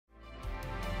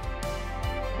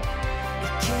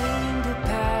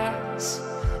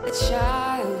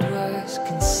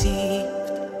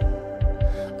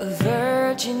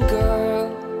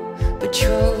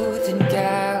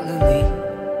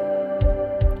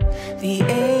The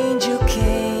angel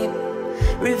came,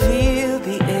 revealed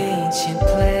the ancient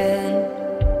plan.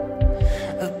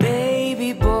 A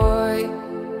baby boy,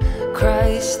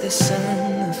 Christ the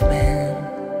Son of Man.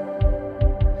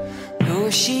 Though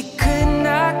she could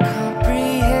not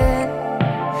comprehend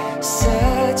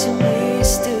such a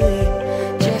mystery,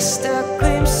 just a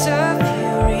glimpse of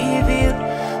you revealed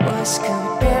was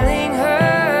compelling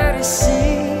her to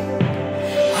see.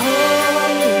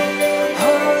 Holy,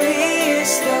 holy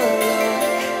is the Lord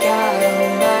God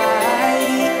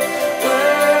Almighty.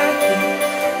 Worthy,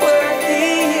 worthy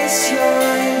is your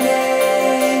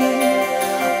name.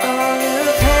 All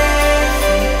of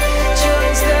heaven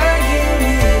joins the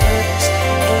universe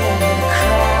in the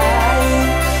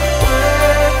crying.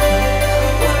 Worthy,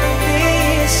 worthy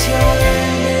is your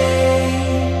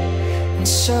name. And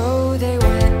so they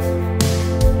went,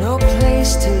 no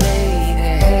place to lay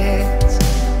their heads.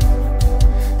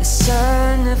 The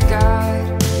Son of God,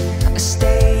 a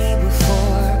stable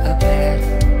for a bed.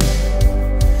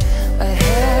 A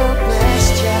helpless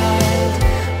child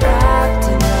wrapped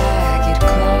in ragged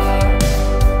cloth.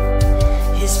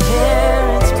 His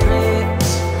parents'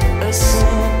 praise, a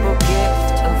simple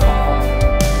gift of all.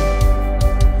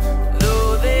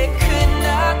 Though they could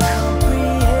not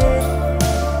comprehend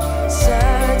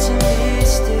such a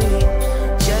mystery,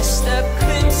 just a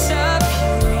glimpse of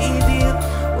you revealed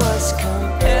was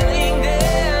compelling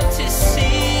them to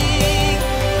sing.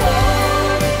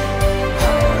 Holy,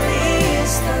 holy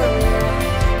is the Lord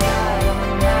God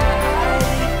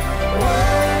Almighty.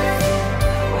 Worthy,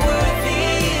 worthy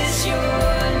is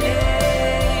your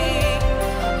name.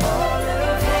 All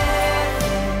of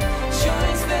heaven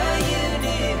joins the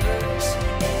universe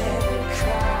ever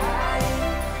crying.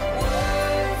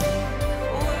 Worthy,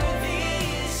 worthy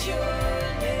is your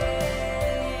name.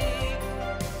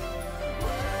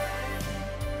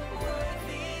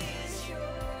 Worthy is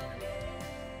your name.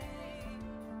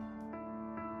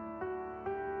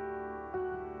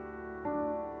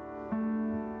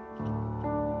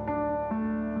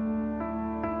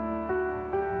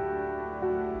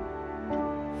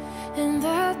 In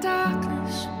the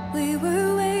darkness, we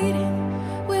were waiting,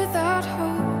 without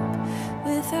hope,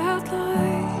 without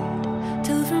light,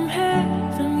 till from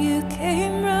heaven you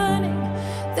came running.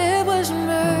 There was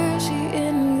mercy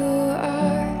in your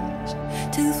eyes,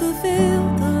 to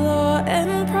fulfill the law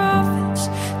and prophets.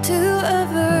 To a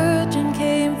virgin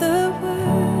came the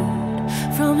word,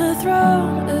 from a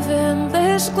throne of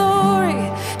endless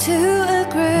glory to a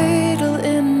cradle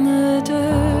in the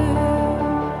dirt.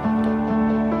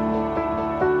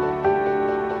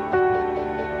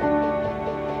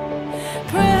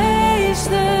 Praise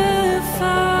the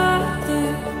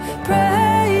Father,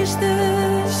 praise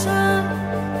the Son,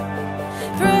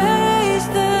 praise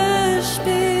the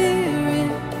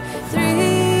Spirit,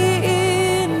 three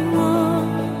in one.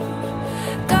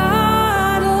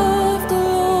 God of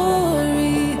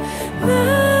glory,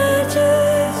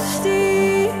 majesty,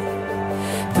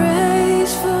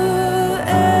 praise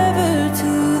forever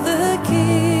to the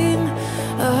King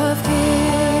of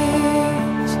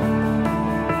Kings.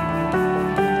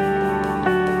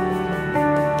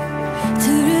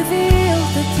 To reveal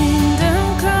the kingdom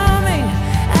coming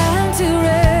and to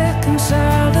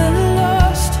reconcile the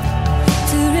lost,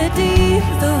 to redeem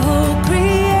the whole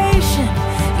creation.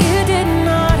 You did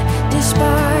not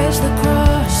despise the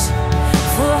cross,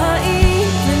 for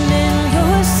even in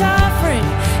your suffering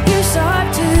you saw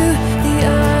to the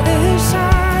other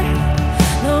side,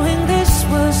 knowing this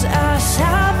was our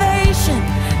salvation.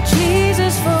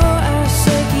 Jesus, for our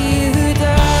sake you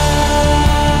died.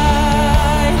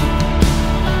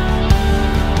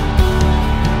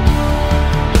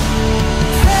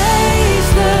 Praise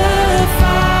the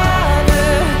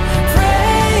Father,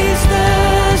 praise the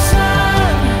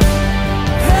Son,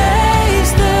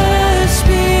 praise the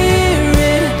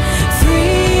Spirit,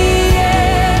 three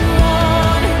in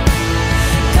one.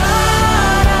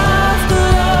 God of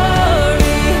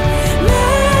glory,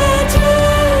 majesty,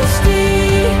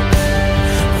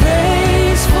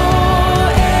 praise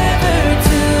forever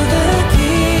to the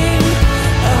King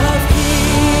of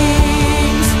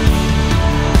Kings.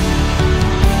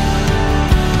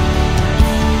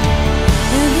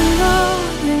 And the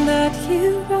morning that you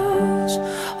rose,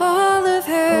 all of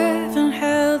heaven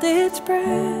held its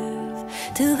breath,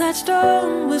 till that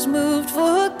stone was moved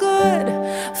for good,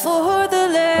 for the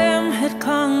Lamb had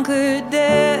conquered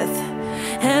death.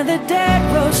 And the dead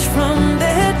rose from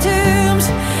their tombs,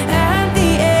 and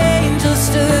the angels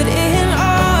stood in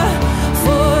awe,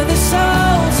 for the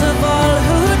souls of all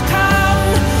who'd come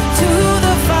to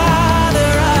the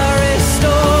Father are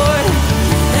restored.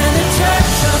 And the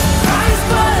church of Christ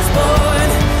was born,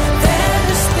 then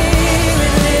the Spirit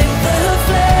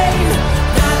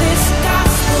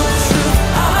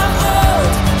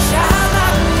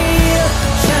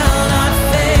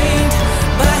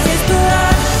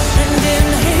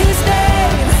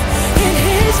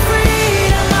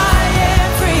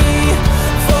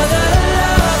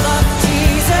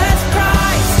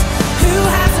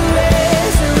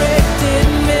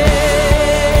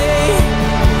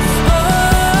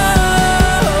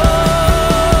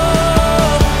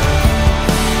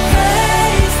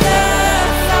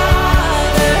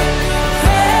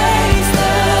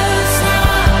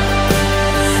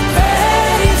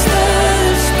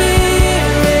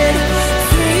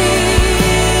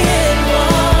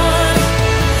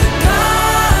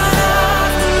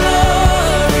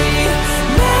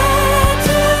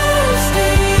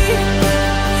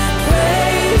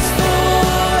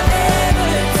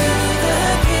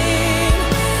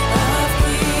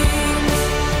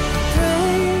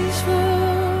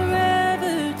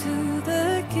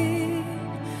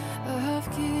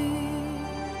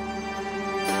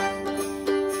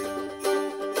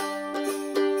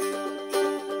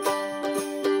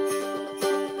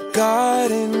God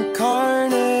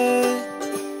incarnate,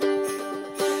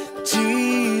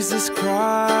 Jesus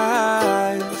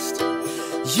Christ.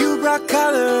 You brought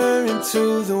color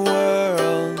into the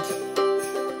world,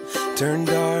 turned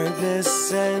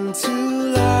darkness into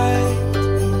light.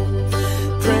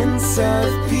 Prince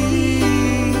of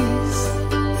Peace,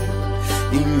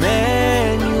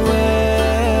 Emmanuel.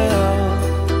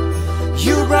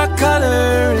 You brought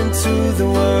color into the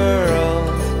world,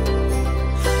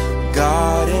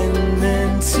 God and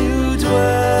men to dwell.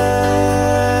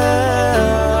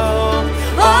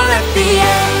 Oh, let the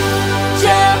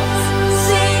angels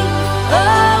sing,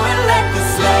 oh, and let the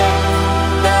sleigh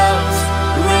bells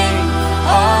ring,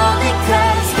 all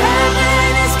because heaven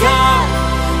is come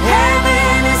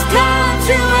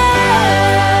to earth.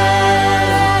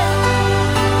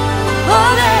 Oh,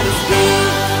 let us be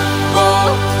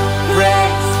bold,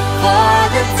 praise for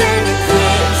the day that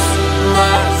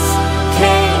Christmas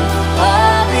came,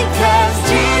 all because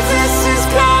Jesus is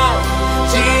come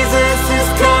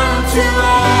to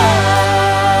us.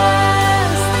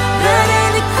 The day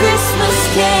that Christmas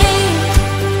came.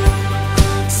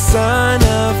 Son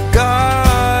of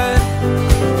God,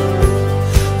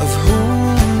 of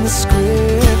whom the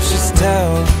scriptures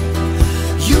tell,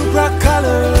 you brought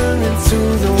color into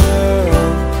the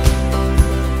world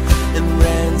and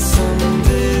ransomed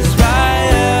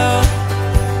Israel.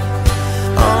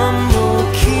 Humble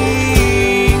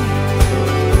King,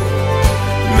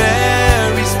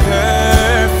 Mary's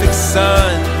perfect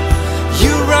Son,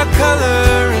 you brought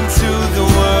color into the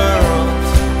world,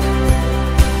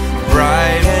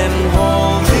 bright and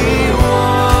holy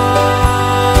one.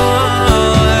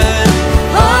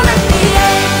 Oh, let the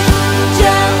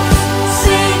angels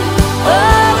sing,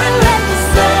 oh, and let the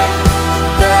sleigh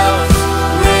bells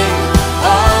ring,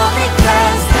 all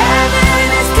because heaven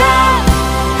is come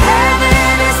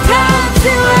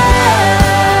to earth.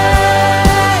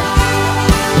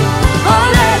 Oh,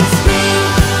 let us be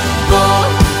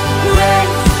bold,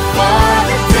 praise for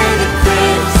the day that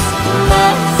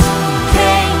Christmas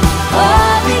came,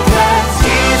 all because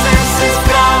Jesus is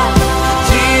come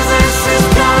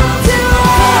to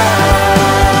us.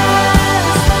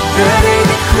 The day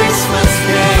that Christmas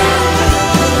came,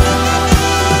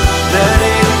 The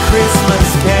day that Christmas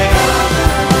came,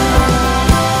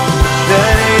 the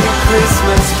day that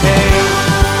Christmas came,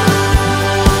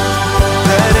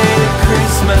 the day that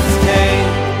Christmas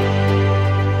came.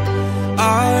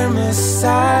 Our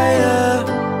Messiah,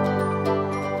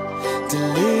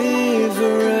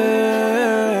 deliverer,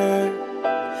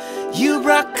 you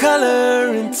brought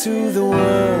color into the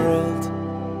world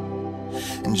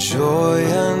and joy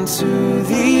unto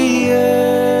the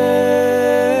earth.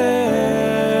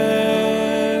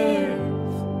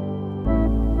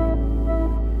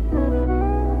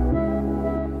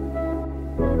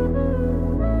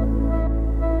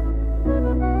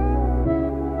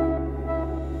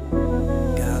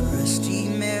 God rest ye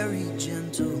merry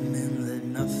gentlemen, let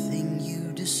nothing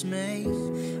you dismay.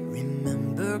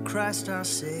 Remember Christ our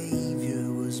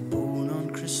Savior was born on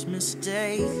Christmas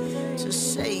Day to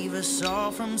save us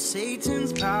all from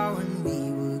Satan's power when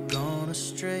we were gone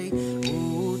astray.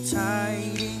 Oh,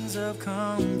 tidings of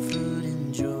comfort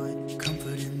and joy,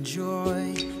 comfort and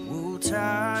joy. Oh,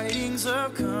 tidings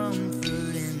of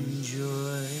comfort and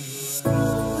joy.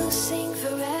 We'll sing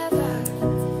forever.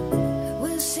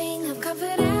 We'll sing of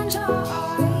comfort and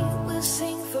joy. We'll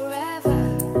sing forever.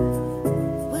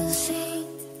 We'll sing,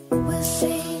 we'll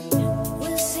sing,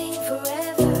 we'll sing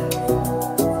forever.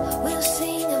 We'll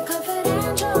sing of comfort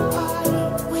and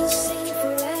joy. We'll sing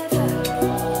forever.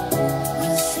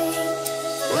 We'll sing,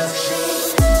 we'll sing.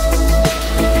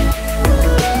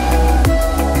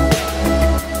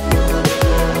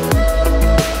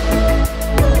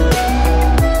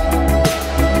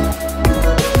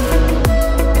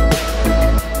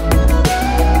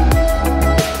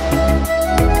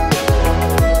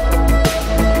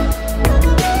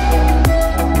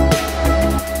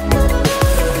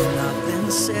 Then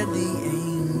said the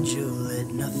angel, let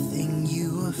nothing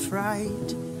you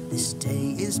affright. This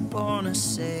day is born a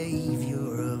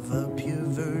Savior of a pure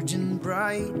virgin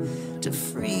bright, to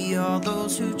free all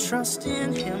those who trust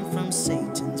in him from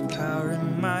Satan's power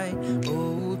and might.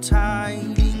 Oh,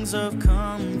 tidings of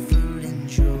comfort and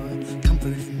joy,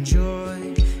 comfort and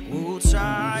joy. Oh,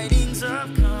 tidings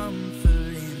of comfort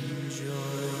and joy.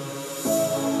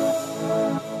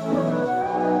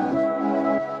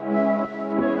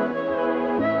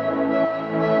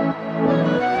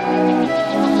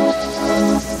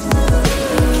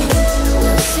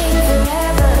 We'll sing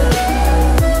forever.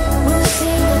 We'll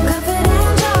sing of comfort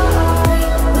and joy.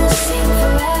 We'll sing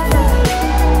forever.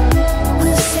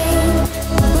 We'll sing,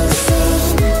 we'll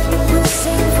sing.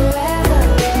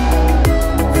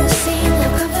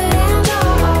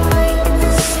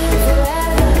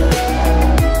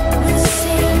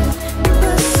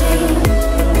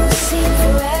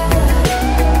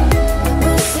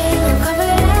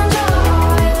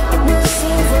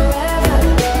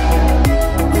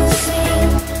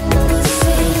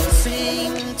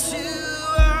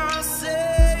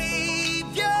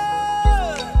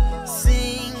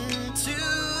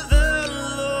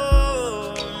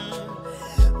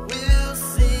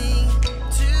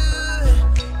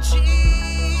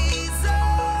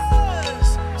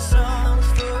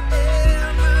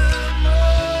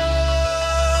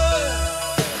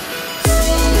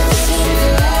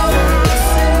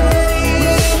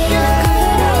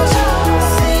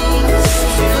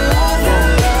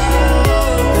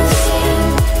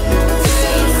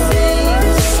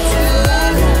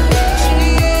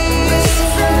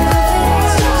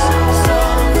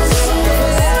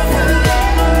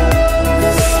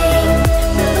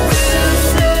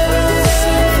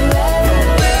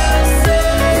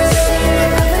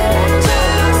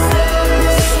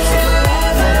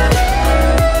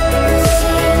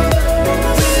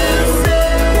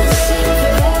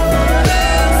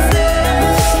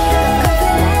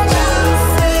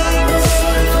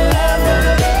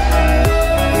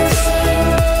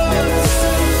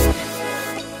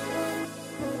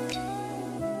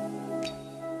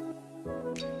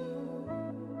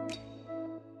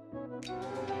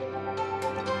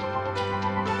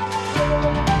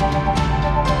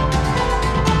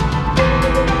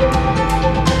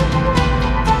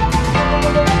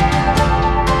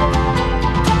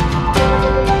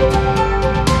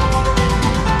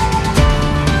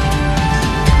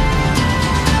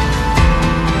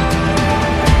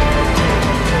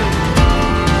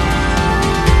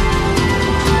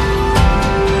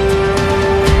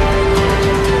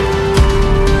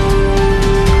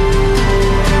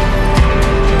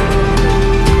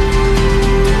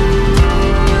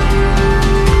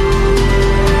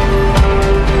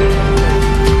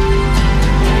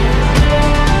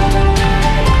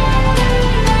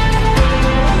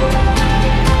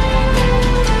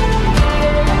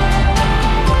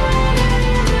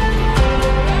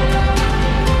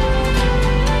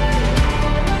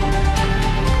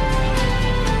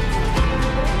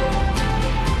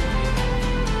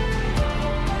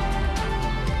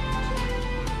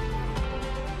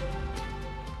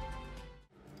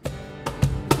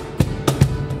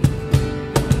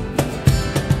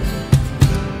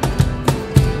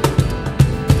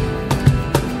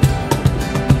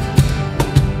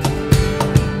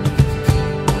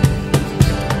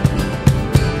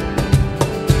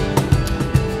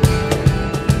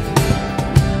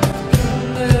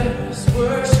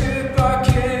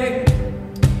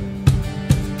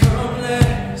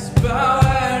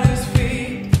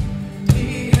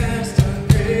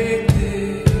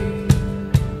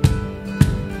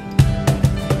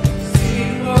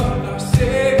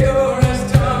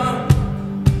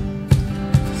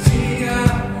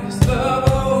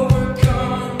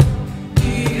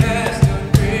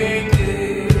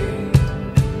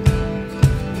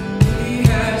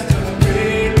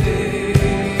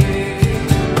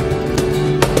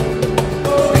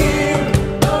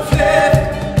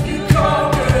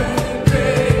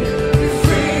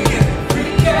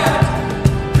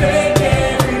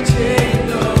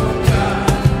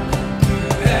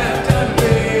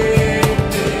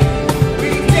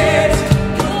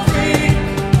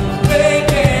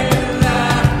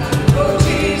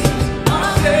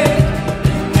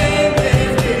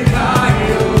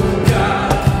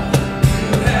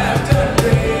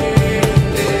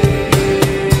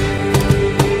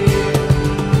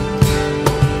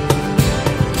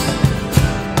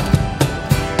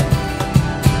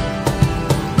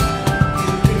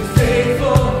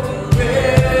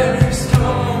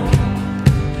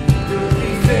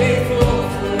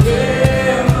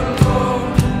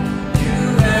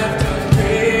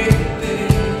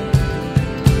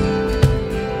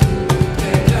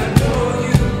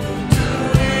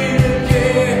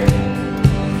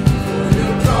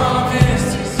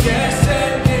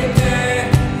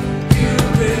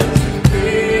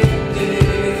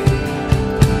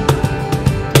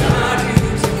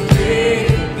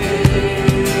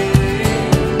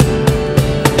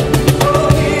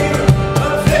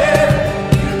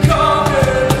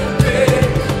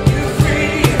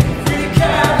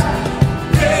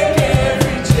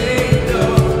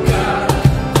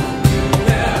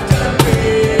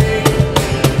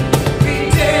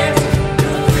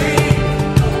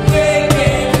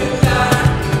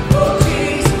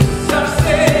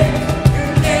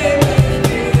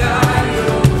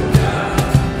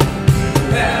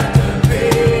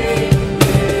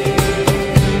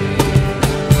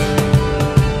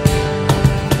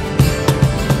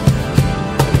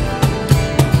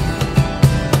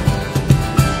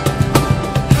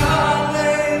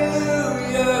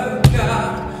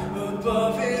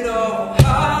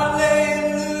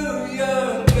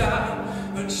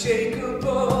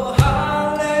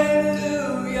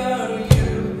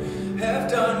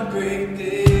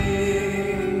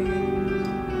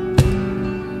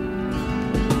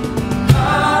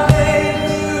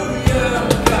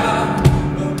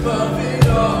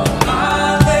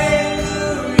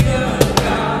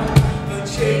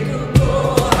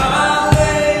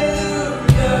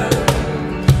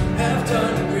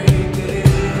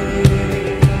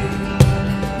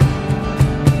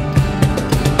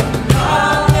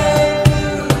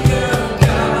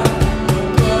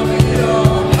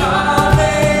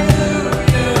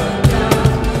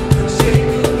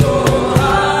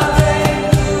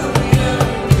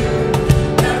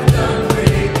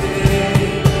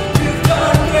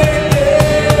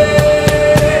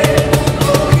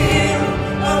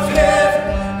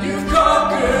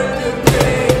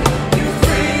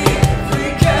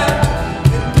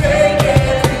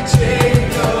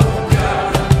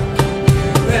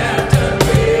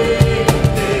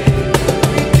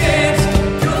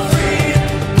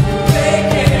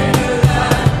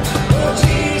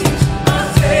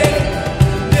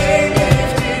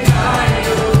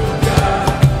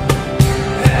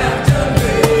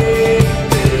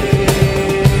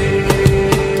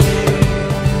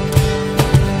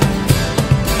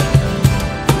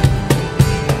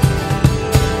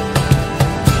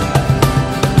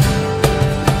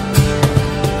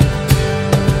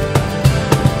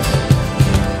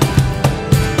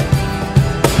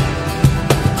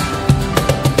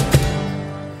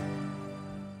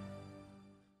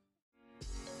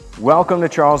 Welcome to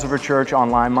Charles River Church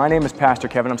Online. My name is Pastor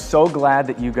Kevin. I'm so glad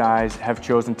that you guys have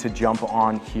chosen to jump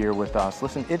on here with us.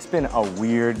 Listen, it's been a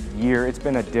weird year. It's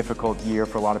been a difficult year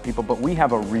for a lot of people, but we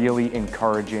have a really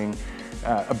encouraging,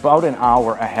 about an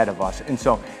hour ahead of us. And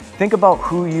so think about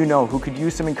who you know who could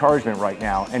use some encouragement right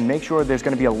now, and make sure there's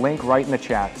going to be a link right in the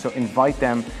chat. So invite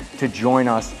them to join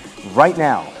us right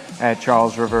now at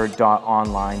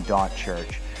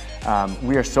charlesriver.online.church.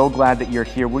 We are so glad that you're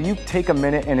here. Will you take a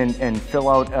minute and fill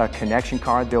out a connection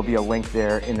card? There'll be a link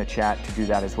there in the chat to do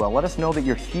that as well. Let us know that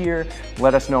you're here.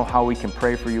 Let us know how we can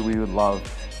pray for you. We would love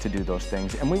to do those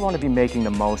things. And we want to be making the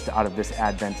most out of this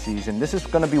Advent season. This is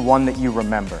going to be one that you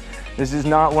remember. This is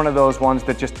not one of those ones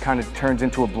that just kind of turns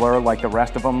into a blur like the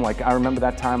rest of them. Like I remember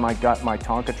that time I got my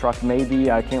Tonka truck, maybe.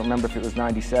 I can't remember if it was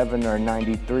 97 or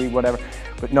 93, whatever.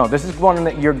 But no, this is one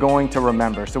that you're going to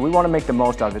remember. So we want to make the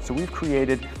most out of it. So we've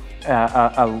created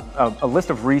a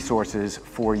list of resources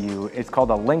for you. It's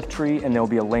called a link tree, and there'll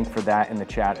be a link for that in the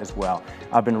chat as well.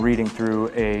 I've been reading through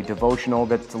a devotional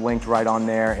that's linked right on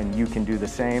there, and you can do the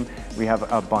same. We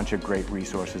have a bunch of great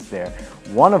resources there.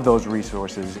 One of those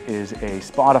resources is a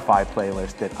Spotify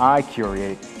playlist that I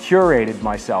curated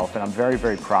myself, and I'm very,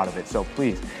 very proud of it. So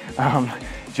please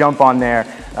jump on there,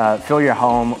 fill your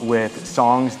home with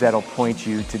songs that'll point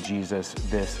you to Jesus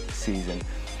this season.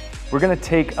 We're going to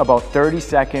take about 30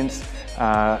 seconds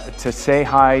to say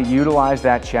hi, utilize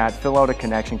that chat, fill out a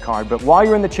connection card. But while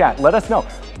you're in the chat, let us know,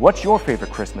 what's your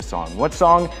favorite Christmas song? What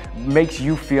song makes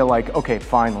you feel like, okay,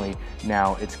 finally,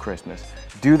 now it's Christmas?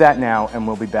 Do that now, and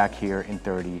we'll be back here in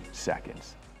 30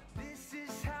 seconds.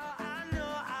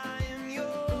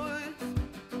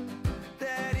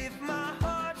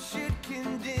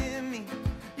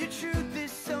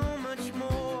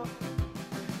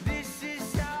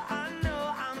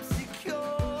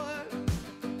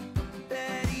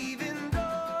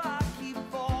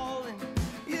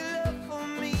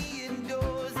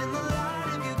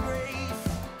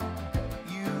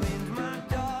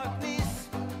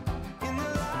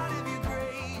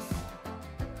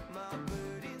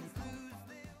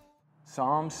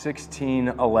 Psalm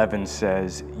 16:11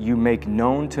 says, "You make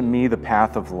known to me the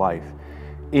path of life.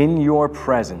 In your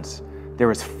presence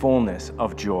there is fullness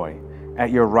of joy.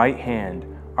 At your right hand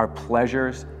are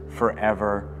pleasures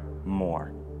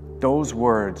forevermore." Those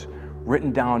words,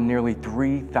 written down nearly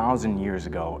 3,000 years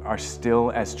ago, are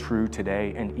still as true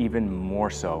today, and even more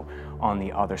so on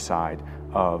the other side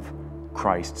of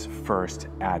Christ's first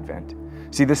Advent.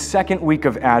 See, the second week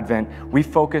of Advent, we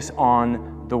focus on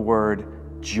the word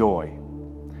joy.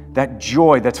 That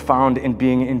joy that's found in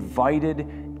being invited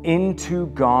into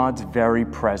God's very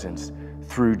presence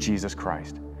through Jesus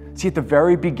Christ. See, at the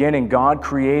very beginning, God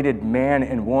created man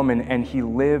and woman, and He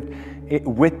lived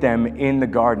with them in the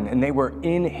garden, and they were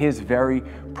in His very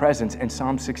presence. And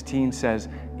Psalm 16 says,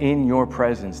 "In your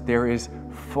presence there is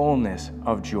fullness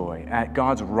of joy. At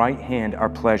God's right hand are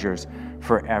pleasures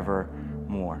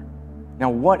forevermore."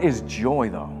 Now, what is joy,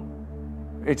 though?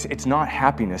 It's not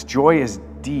happiness. Joy is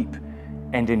deep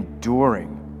and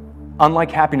enduring.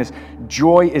 Unlike happiness,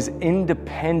 joy is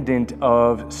independent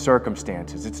of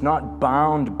circumstances. It's not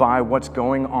bound by what's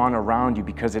going on around you,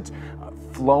 because it's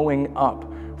flowing up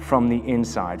from the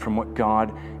inside, from what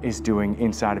God is doing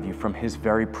inside of you, from His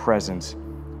very presence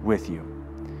with you.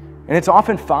 And it's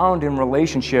often found in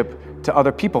relationship to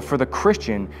other people. For the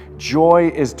Christian,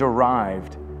 joy is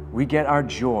derived, we get our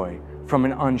joy from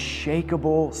an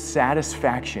unshakable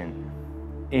satisfaction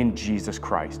in Jesus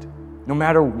Christ. No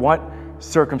matter what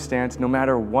circumstance, no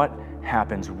matter what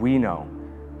happens, we know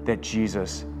that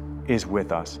Jesus is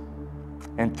with us.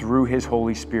 And through His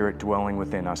Holy Spirit dwelling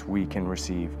within us, we can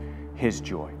receive His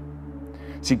joy.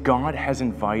 See, God has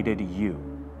invited you,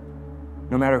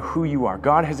 no matter who you are,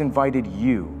 God has invited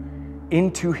you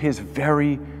into His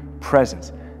very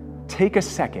presence. Take a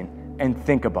second and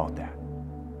think about that.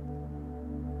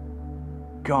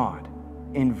 God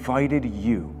invited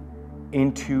you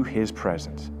into His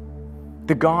presence.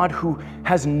 The God who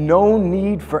has no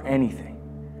need for anything.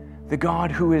 The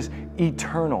God who is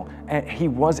eternal. And He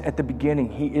was at the beginning.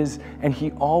 He is, and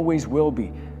He always will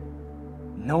be.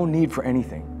 No need for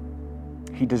anything.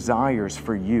 He desires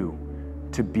for you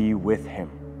to be with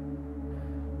Him.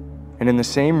 And in the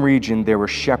same region there were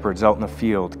shepherds out in the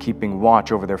field, keeping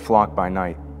watch over their flock by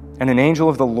night. And an angel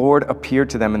of the Lord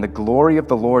appeared to them, and the glory of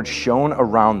the Lord shone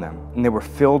around them, and they were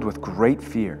filled with great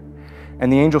fear.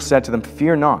 And the angel said to them,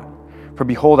 "Fear not, for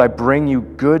behold, I bring you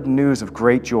good news of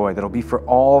great joy that'll be for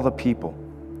all the people.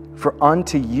 For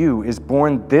unto you is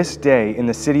born this day in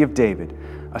the city of David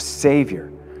a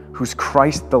Savior, who's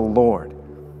Christ the Lord.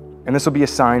 And this will be a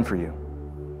sign for you.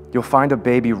 You'll find a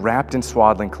baby wrapped in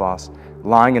swaddling cloths,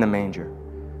 lying in a manger."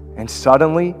 And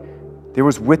suddenly there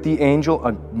was with the angel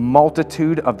a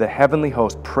multitude of the heavenly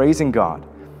host praising God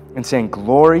and saying,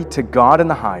 "Glory to God in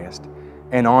the highest,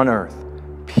 and on earth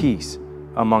peace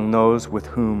among those with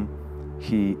whom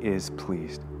he is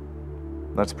pleased."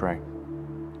 Let's pray.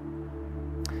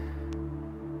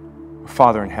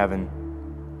 Father in heaven,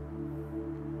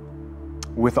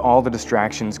 with all the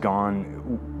distractions gone,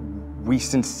 we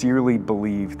sincerely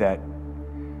believe that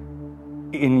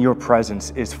in your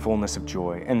presence is fullness of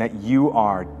joy, and that you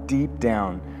are deep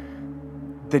down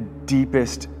the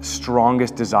deepest,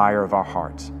 strongest desire of our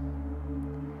hearts.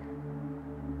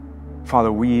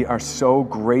 Father, we are so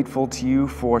grateful to you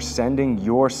for sending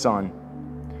your Son,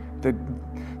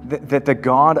 that the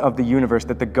God of the universe,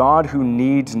 that the God who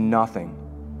needs nothing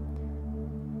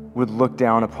would look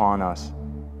down upon us,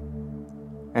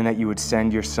 and that you would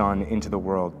send your Son into the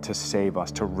world to save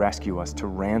us, to rescue us, to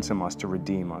ransom us, to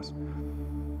redeem us.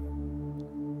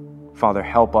 Father,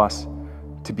 help us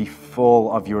to be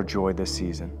full of your joy this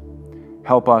season.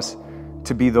 Help us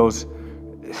to be those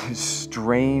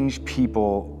strange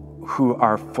people who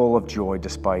are full of joy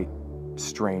despite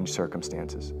strange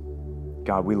circumstances.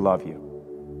 God, we love you.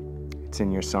 It's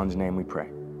in your Son's name we pray.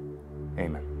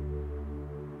 Amen.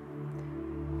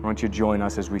 Why don't you join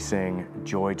us as we sing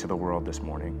Joy to the World this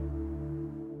morning?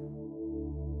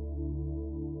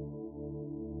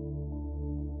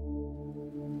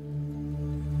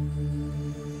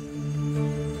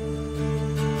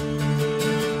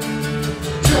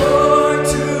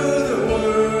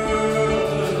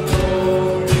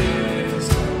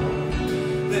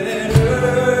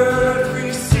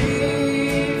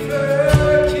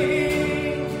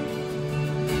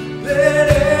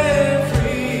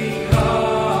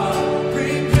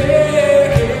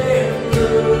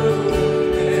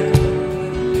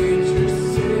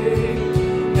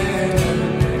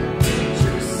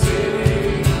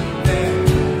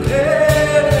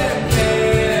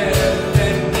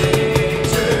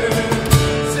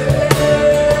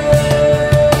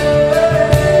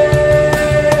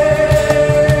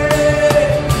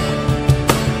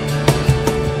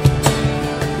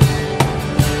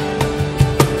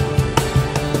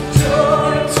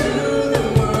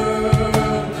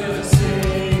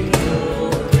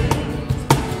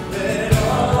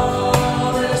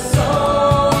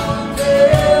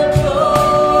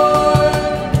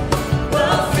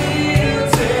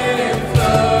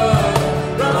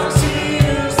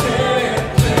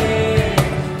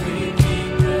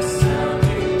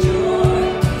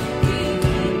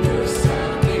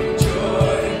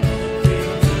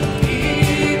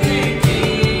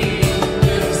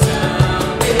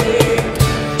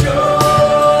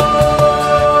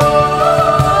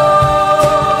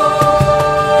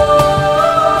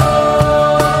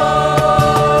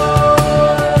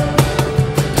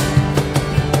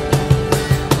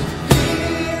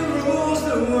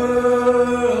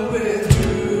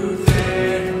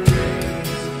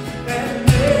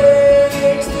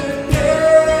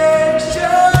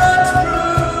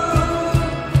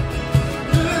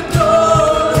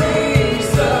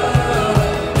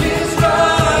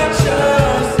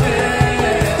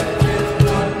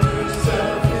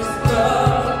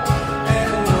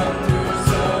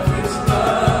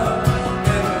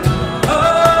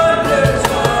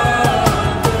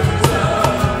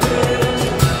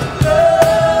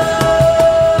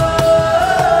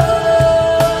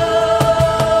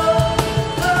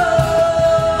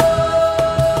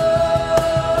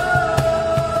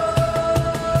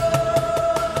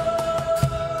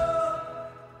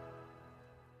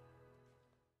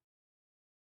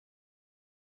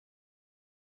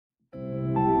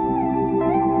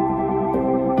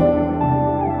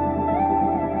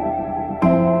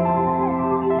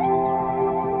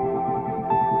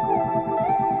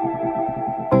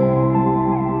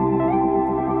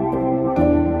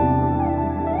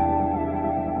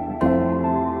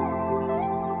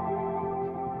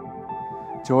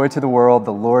 Joy to the world,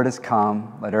 the Lord is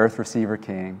come. Let earth receive her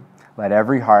King. Let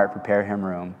every heart prepare him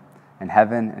room, and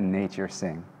heaven and nature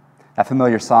sing. That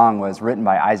familiar song was written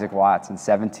by Isaac Watts in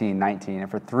 1719,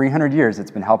 and for 300 years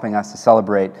it's been helping us to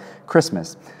celebrate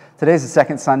Christmas. Today is the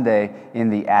second Sunday in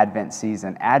the Advent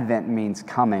season. Advent means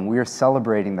coming. We are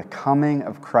celebrating the coming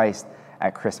of Christ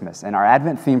at Christmas. And our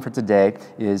Advent theme for today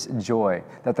is joy,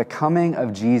 that the coming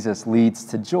of Jesus leads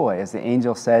to joy. As the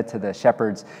angel said to the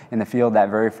shepherds in the field that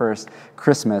very first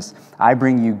Christmas, I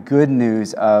bring you good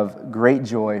news of great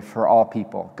joy for all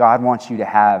people. God wants you to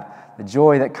have the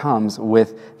joy that comes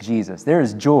with Jesus. There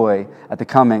is joy at the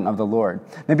coming of the Lord.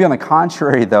 Maybe on the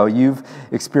contrary, though, you've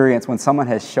experienced when someone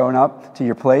has shown up to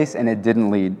your place and it didn't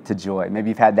lead to joy. Maybe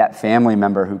you've had that family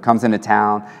member who comes into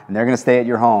town and they're going to stay at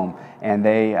your home, and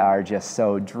they are just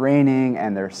so draining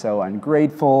and they're so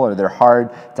ungrateful, or they're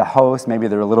hard to host. Maybe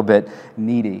they're a little bit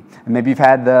needy. And maybe you've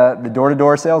had the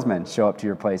door-to-door salesman show up to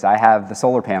your place. I have the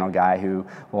solar panel guy who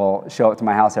will show up to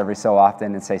my house every so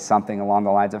often and say something along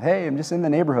the lines of, hey, I'm just in the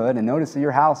neighborhood and notice that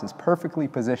your house is perfectly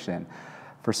positioned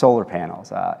for solar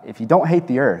panels. If you don't hate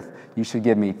the earth, you should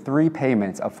give me 3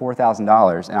 payments of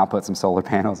 $4,000 and I'll put some solar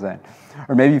panels in.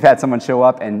 Or maybe you've had someone show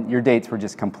up and your dates were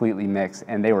just completely mixed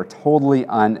and they were totally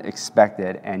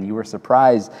unexpected and you were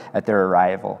surprised at their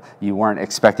arrival. You weren't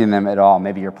expecting them at all.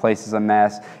 Maybe your place is a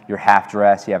mess, you're half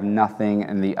dressed, you have nothing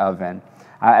in the oven.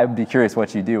 I'd be curious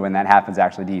what you do when that happens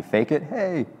actually. Do you fake it?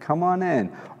 Hey, come on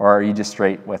in. Or are you just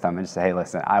straight with them and just say, hey,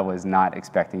 listen, I was not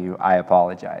expecting you. I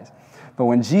apologize. But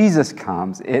when Jesus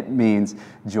comes, it means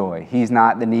joy. He's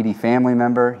not the needy family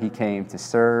member. He came to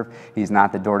serve. He's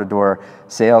not the door-to-door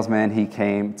salesman. He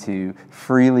came to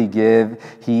freely give.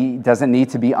 He doesn't need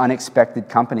to be unexpected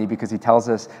company because he tells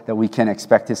us that we can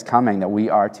expect his coming, that we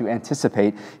are to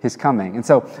anticipate his coming. And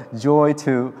so joy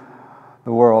to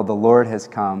the world, the Lord has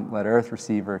come. Let earth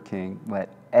receive her King. Let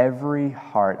every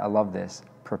heart, I love this,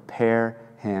 prepare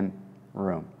him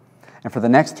room. And for the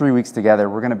next 3 weeks together,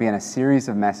 we're going to be in a series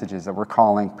of messages that we're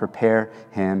calling Prepare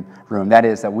Him Room. That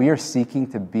is, that we are seeking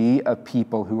to be a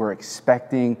people who are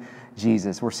expecting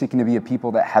Jesus. We're seeking to be a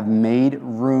people that have made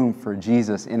room for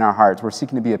Jesus in our hearts. We're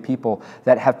seeking to be a people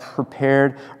that have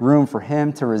prepared room for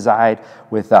him to reside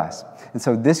with us. And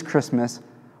so this Christmas,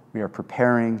 we are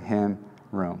preparing him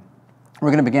room.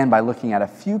 We're going to begin by looking at a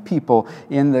few people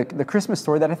in the Christmas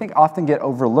story that I think often get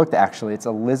overlooked, actually. It's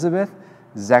Elizabeth,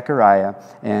 Zechariah,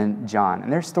 and John.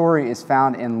 And their story is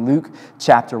found in Luke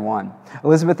chapter 1.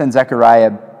 Elizabeth and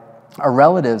Zechariah are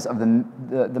relatives of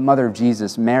the mother of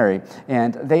Jesus, Mary,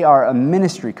 and they are a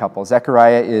ministry couple.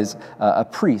 Zechariah is a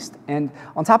priest, and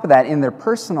on top of that, in their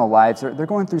personal lives, they're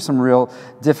going through some real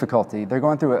difficulty. They're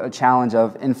going through a challenge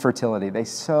of infertility. They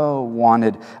so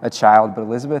wanted a child, but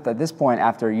Elizabeth, at this point,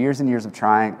 after years and years of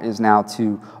trying, is now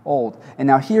too old. And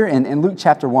now here in Luke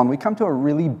chapter 1, we come to a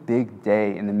really big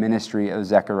day in the ministry of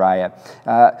Zechariah.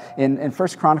 In 1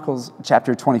 Chronicles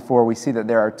chapter 24, we see that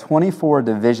there are 24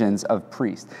 divisions of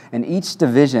priests. And each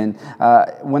division,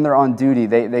 when they're on duty,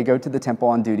 they go to the temple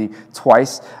on duty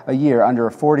twice a year under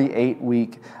a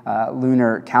 48-week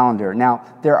lunar calendar. Now,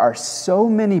 there are so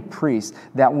many priests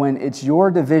that when it's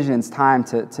your division's time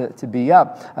to be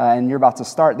up and you're about to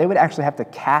start, they would actually have to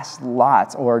cast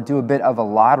lots or do a bit of a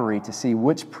lottery to see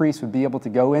which priest would be able to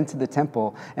go into the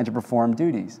temple and to perform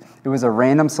duties. It was a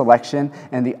random selection,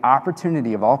 and the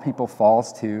opportunity of all people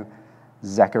falls to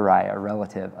Zechariah, a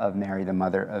relative of Mary, the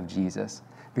mother of Jesus.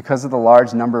 Because of the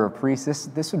large number of priests,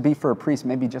 this would be for a priest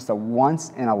maybe just a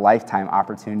once-in-a-lifetime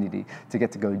opportunity to get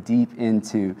to go deep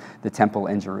into the temple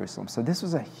in Jerusalem. So this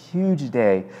was a huge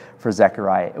day for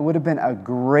Zechariah. It would have been a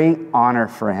great honor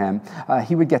for him.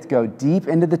 He would get to go deep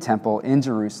into the temple in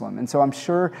Jerusalem. And so I'm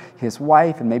sure his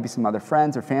wife and maybe some other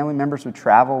friends or family members would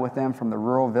travel with them from the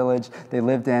rural village they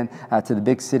lived in to the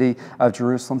big city of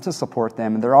Jerusalem to support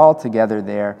them. And they're all together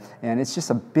there. And it's just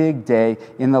a big day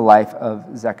in the life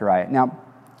of Zechariah. Now,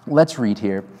 let's read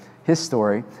here his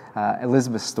story,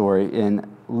 Elizabeth's story, in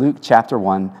Luke chapter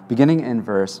 1, beginning in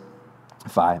verse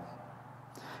 5.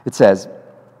 It says,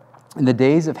 "In the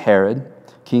days of Herod,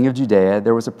 king of Judea,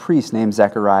 there was a priest named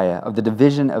Zechariah of the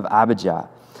division of Abijah,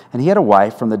 and he had a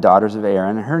wife from the daughters of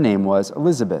Aaron, and her name was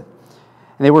Elizabeth.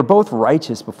 And they were both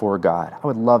righteous before God." I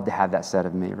would love to have that said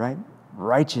of me, right?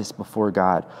 Righteous before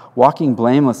God, walking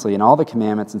blamelessly in all the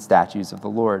commandments and statutes of the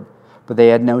Lord. But they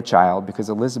had no child because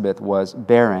Elizabeth was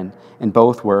barren, and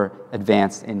both were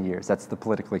advanced in years. That's the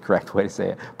politically correct way to say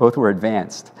it. Both were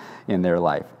advanced in their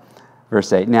life.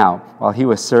 Verse 8, "Now, while he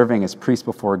was serving as priest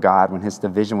before God when his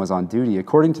division was on duty,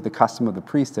 according to the custom of the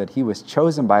priesthood, he was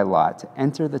chosen by lot to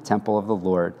enter the temple of the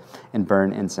Lord and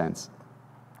burn incense.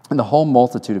 And the whole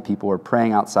multitude of people were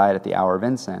praying outside at the hour of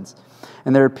incense.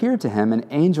 And there appeared to him an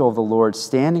angel of the Lord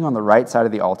standing on the right side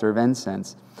of the altar of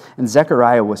incense. And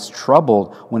Zechariah was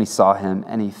troubled when he saw him,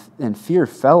 and fear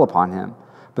fell upon him.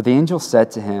 But the angel said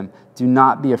to him, 'Do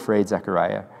not be afraid,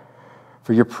 Zechariah,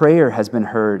 for your prayer has been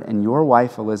heard, and your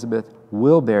wife Elizabeth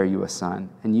will bear you a son,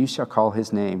 and you shall call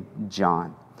his name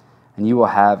John. And you will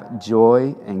have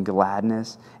joy and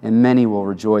gladness, and many will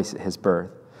rejoice at his birth,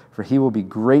 for he will be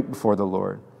great before the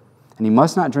Lord. And he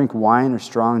must not drink wine or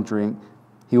strong drink.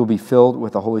 He will be filled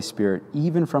with the Holy Spirit,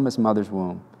 even from his mother's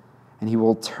womb. and he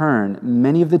will turn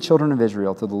many of the children of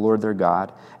Israel to the Lord their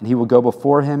God, and he will go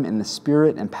before him in the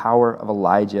spirit and power of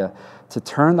Elijah to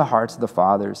turn the hearts of the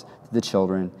fathers to the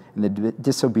children and the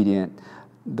disobedient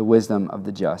the wisdom of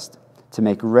the just, to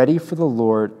make ready for the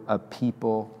Lord a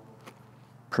people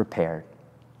prepared.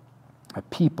 A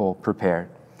people prepared.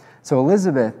 So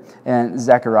Elizabeth and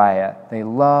Zechariah, they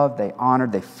loved, they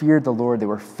honored, they feared the Lord. They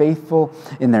were faithful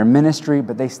in their ministry,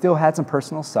 but they still had some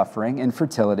personal suffering,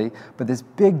 infertility. But this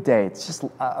big day, it's just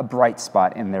a bright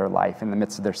spot in their life in the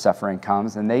midst of their suffering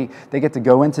comes. And they get to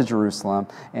go into Jerusalem,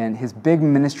 and his big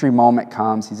ministry moment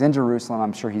comes. He's in Jerusalem.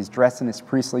 I'm sure he's dressed in his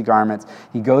priestly garments.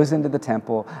 He goes into the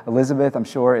temple. Elizabeth, I'm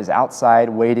sure, is outside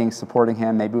waiting, supporting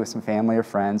him, maybe with some family or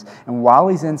friends. And while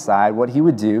he's inside, what he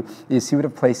would do is he would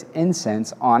have placed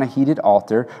incense on a heated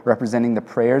altar representing the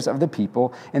prayers of the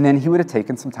people, and then he would have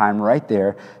taken some time right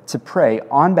there to pray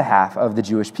on behalf of the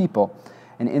Jewish people.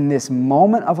 And in this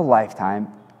moment of a lifetime,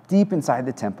 deep inside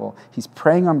the temple, he's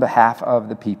praying on behalf of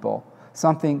the people.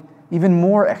 Something even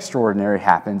more extraordinary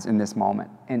happens in this moment.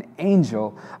 An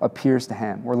angel appears to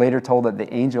him. We're later told that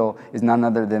the angel is none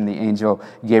other than the angel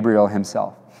Gabriel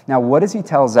himself. Now, what does he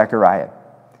tell Zechariah?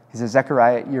 He says,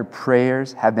 Zechariah, your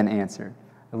prayers have been answered.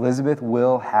 Elizabeth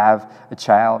will have a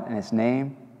child, and his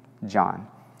name, John.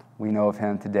 We know of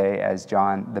him today as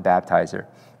John the Baptizer.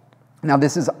 Now,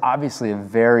 this is obviously a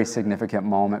very significant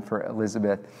moment for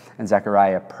Elizabeth and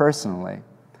Zechariah personally.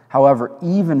 However,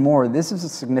 even more, this is a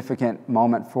significant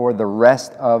moment for the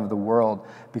rest of the world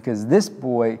because this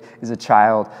boy is a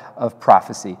child of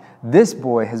prophecy. This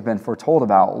boy has been foretold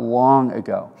about long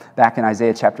ago. Back in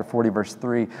Isaiah chapter 40, verse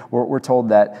 3, we're told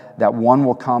that one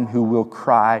will come who will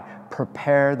cry,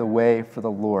 prepare the way for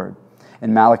the Lord.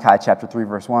 In Malachi chapter 3,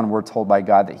 verse 1, we're told by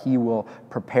God that he will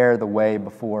prepare the way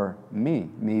before me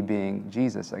being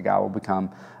Jesus, that God will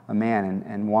become a man,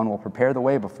 and one will prepare the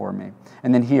way before me.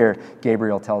 And then here,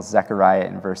 Gabriel tells Zechariah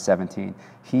in verse 17,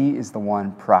 he is the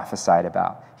one prophesied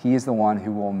about. He is the one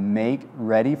who will make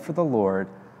ready for the Lord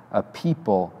a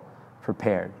people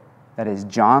prepared. That is,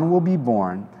 John will be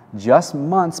born just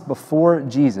months before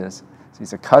Jesus. So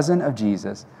he's a cousin of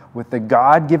Jesus with the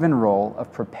God-given role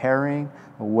of preparing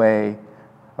the way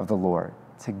of the Lord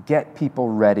to get people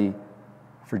ready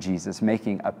for Jesus,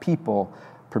 making a people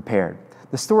prepared.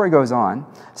 The story goes on.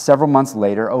 Several months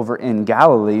later, over in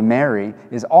Galilee, Mary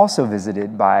is also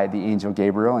visited by the angel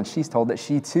Gabriel, and she's told that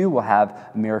she too will have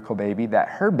a miracle baby, that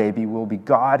her baby will be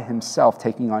God himself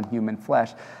taking on human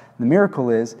flesh. The miracle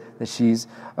is that she's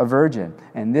a virgin,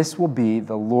 and this will be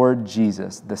the Lord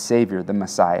Jesus, the Savior, the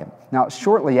Messiah. Now,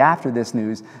 shortly after this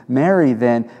news, Mary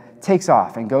then takes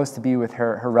off and goes to be with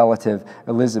her relative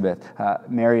Elizabeth.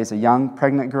 Mary is a young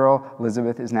pregnant girl.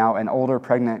 Elizabeth is now an older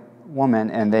pregnant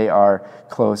woman, and they are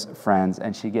close friends.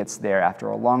 And she gets there after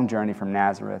a long journey from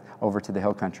Nazareth over to the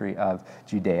hill country of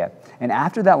Judea. And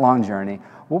after that long journey,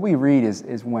 what we read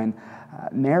is when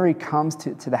Mary comes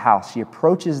to the house, she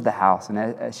approaches the house, and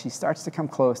as she starts to come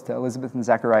close to Elizabeth and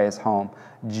Zechariah's home,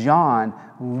 John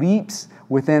leaps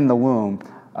within the womb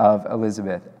of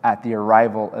Elizabeth at the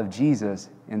arrival of Jesus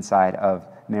inside of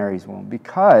Mary's womb,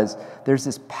 because there's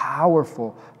this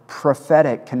powerful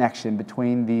prophetic connection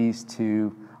between these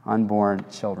two unborn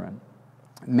children.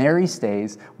 Mary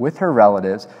stays with her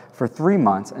relatives for 3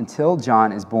 months until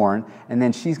John is born, and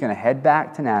then she's going to head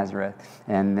back to Nazareth,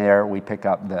 and there we pick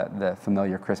up the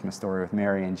familiar Christmas story with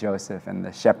Mary and Joseph and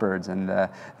the shepherds and the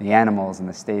animals and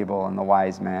the stable and the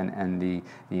wise men and the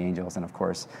angels and, of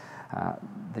course,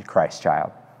 the Christ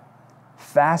child.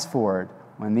 Fast forward,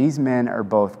 when these men are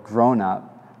both grown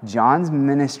up, John's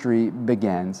ministry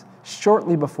begins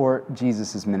shortly before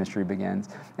Jesus' ministry begins.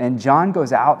 And John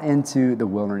goes out into the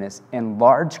wilderness, and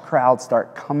large crowds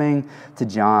start coming to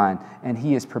John, and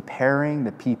he is preparing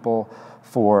the people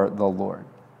for the Lord.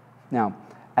 Now,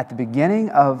 at the beginning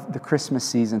of the Christmas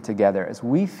season together, as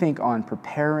we think on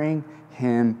preparing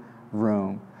him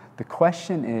room, the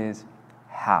question is,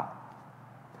 how?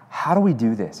 How do we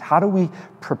do this? How do we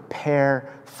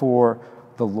prepare for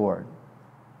the Lord?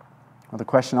 Well, the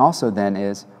question also then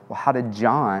is, well, how did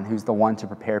John, who's the one to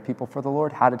prepare people for the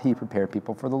Lord, how did he prepare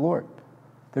people for the Lord?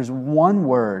 There's one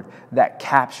word that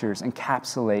captures,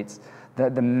 encapsulates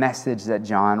the message that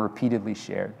John repeatedly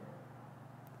shared.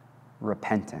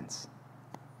 Repentance.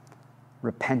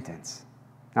 Repentance.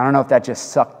 I don't know if that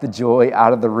just sucked the joy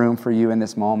out of the room for you in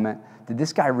this moment. Did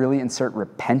this guy really insert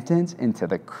repentance into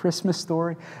the Christmas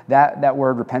story? That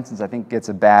word repentance, I think, gets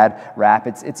a bad rap.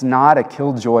 It's not a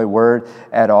killjoy word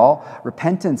at all.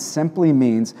 Repentance simply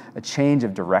means a change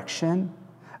of direction,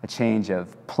 a change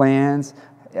of plans,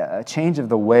 a change of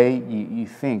the way you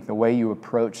think, the way you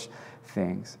approach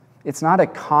things. It's not a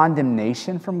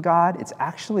condemnation from God. It's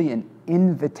actually an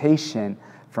invitation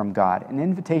from God. An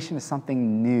invitation to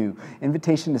something new,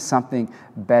 invitation to something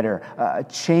better, a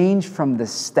change from the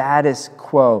status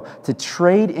quo, to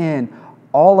trade in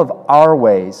all of our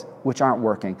ways, which aren't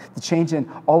working, to change in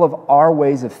all of our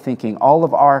ways of thinking, all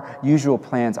of our usual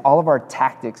plans, all of our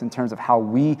tactics in terms of how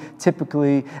we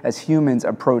typically as humans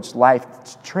approach life,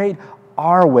 to trade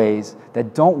our ways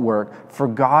that don't work for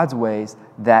God's ways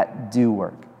that do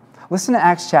work. Listen to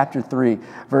Acts chapter 3,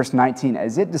 verse 19,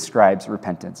 as it describes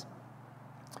repentance.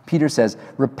 Peter says,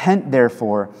 "Repent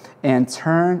therefore and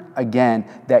turn again,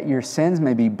 that your sins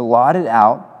may be blotted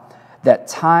out, that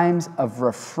times of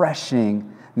refreshing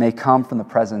may come from the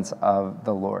presence of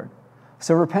the Lord."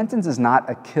 So repentance is not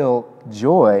a kill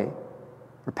joy.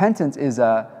 Repentance is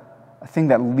a thing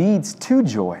that leads to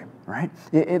joy, right?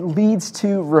 It leads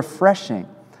to refreshing,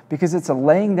 because it's a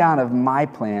laying down of my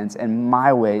plans and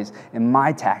my ways and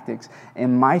my tactics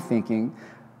and my thinking,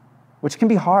 which can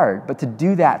be hard, but to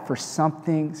do that for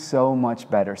something so much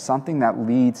better, something that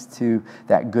leads to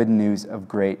that good news of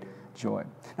great joy.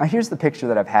 Now, here's the picture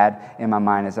that I've had in my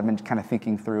mind as I've been kind of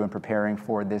thinking through and preparing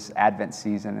for this Advent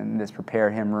season and this Prepare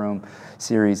Him Room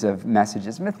series of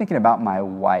messages. I've been thinking about my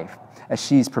wife as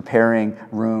she's preparing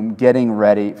room, getting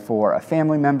ready for a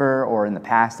family member, or in the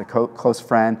past, a close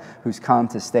friend who's come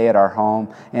to stay at our home.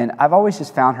 And I've always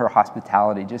just found her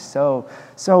hospitality just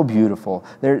so beautiful.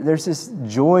 There's this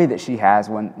joy that she has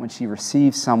when she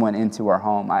receives someone into our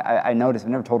home. I noticed,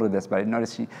 I've never told her this, but I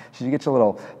noticed she gets a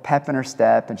little pep in her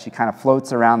step, and she kind of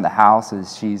floats around the house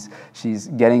as she's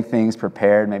getting things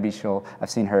prepared. Maybe I've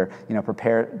seen her,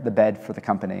 prepare the bed for the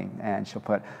company, and she'll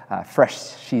put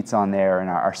fresh sheets on there, and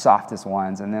our softest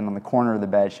ones. And then on the corner of the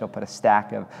bed, she'll put a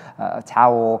stack of a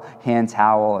towel, hand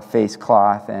towel, a face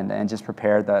cloth, and just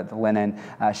prepare the linen.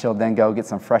 She'll then go get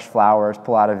some fresh flowers,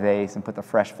 pull out a vase, and put the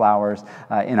fresh flowers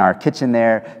in our kitchen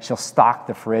there. She'll stock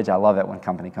the fridge. I love it when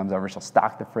company comes over. She'll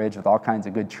stock the fridge with all kinds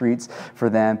of good treats for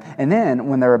them. And then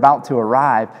when they're about to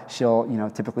arrive, she'll,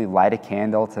 typically light a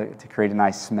candle to create a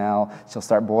nice smell. She'll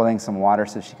start boiling some water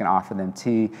so she can offer them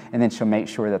tea. And then she'll make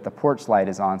sure that the porch light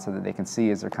is on so that they can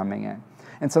see as they're coming in.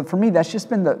 And so for me, that's just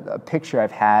been the picture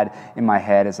I've had in my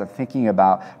head as I'm thinking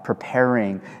about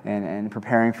preparing and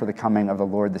preparing for the coming of the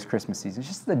Lord this Christmas season. It's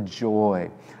just the joy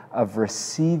of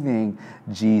receiving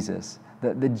Jesus,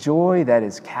 the joy that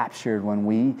is captured when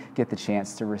we get the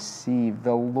chance to receive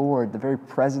the Lord, the very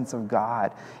presence of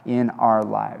God in our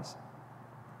lives.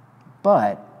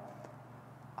 But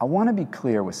I want to be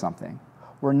clear with something.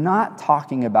 We're not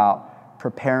talking about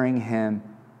preparing Him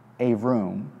a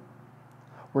room.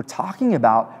 We're talking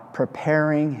about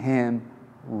preparing Him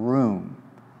room.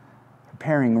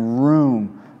 Preparing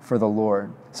room for the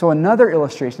Lord. So another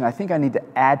illustration I think I need to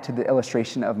add to the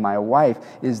illustration of my wife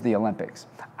is the Olympics.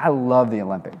 I love the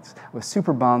Olympics. I was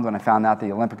super bummed when I found out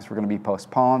the Olympics were going to be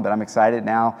postponed, but I'm excited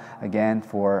now again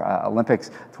for Olympics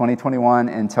 2021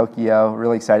 in Tokyo.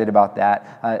 Really excited about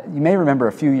that. You may remember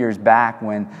a few years back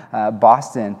when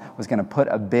Boston was going to put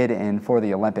a bid in for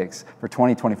the Olympics for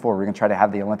 2024. We're going to try to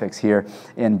have the Olympics here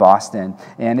in Boston.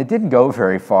 And it didn't go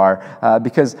very far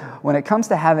because when it comes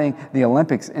to having the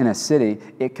Olympics in a city,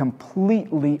 it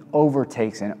completely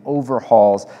overtakes and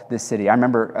overhauls this city. I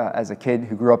remember as a kid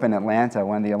who grew up in Atlanta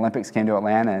when the Olympics came to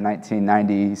Atlanta in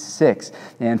 1996,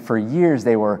 and for years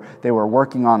they were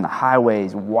working on the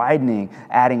highways, widening,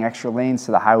 adding extra lanes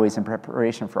to the highways in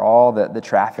preparation for all the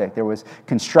traffic. There was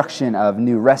construction of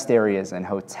new rest areas and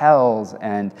hotels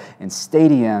and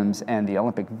stadiums and the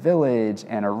Olympic Village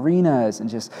and arenas, and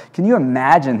just, can you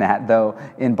imagine that though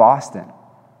in Boston?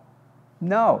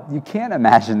 No, you can't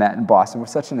imagine that in Boston. We're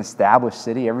such an established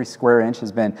city. Every square inch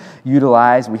has been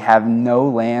utilized. We have no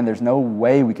land. There's no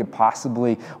way we could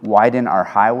possibly widen our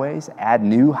highways, add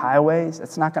new highways.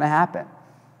 That's not going to happen.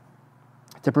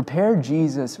 To prepare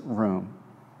Jesus' room,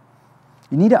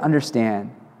 you need to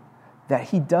understand that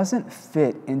He doesn't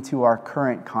fit into our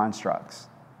current constructs.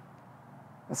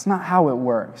 That's not how it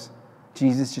works.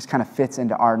 Jesus just kind of fits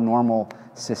into our normal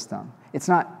system. It's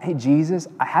not, hey, Jesus,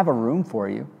 I have a room for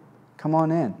you. Come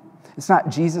on in. It's not,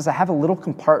 Jesus, I have a little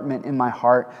compartment in my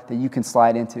heart that you can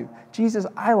slide into. Jesus,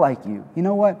 I like you. You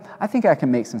know what? I think I can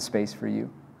make some space for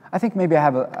you. I think maybe I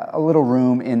have a little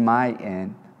room in my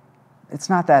inn.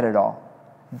 It's not that at all.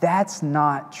 That's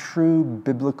not true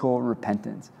biblical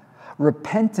repentance.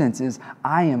 Repentance is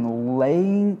I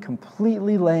am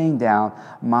completely laying down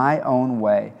my own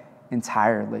way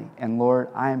entirely. And Lord,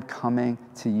 I am coming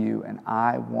to you and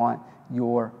I want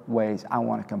your ways. I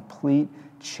want a complete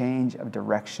change of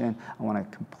direction. I want a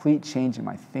complete change in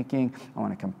my thinking. I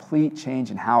want a complete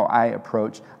change in how I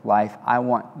approach life. I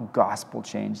want gospel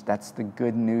change. That's the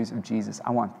good news of Jesus.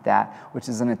 I want that, which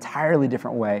is an entirely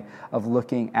different way of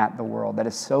looking at the world that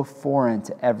is so foreign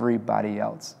to everybody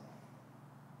else.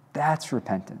 That's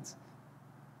repentance.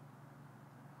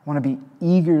 I want to be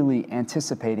eagerly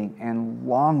anticipating and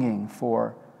longing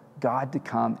for God to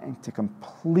come and to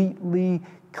completely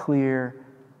clear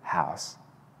house.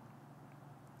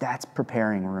 That's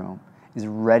preparing room, is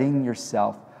readying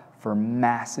yourself for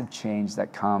massive change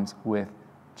that comes with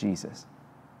Jesus.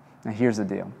 Now here's the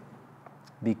deal.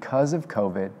 Because of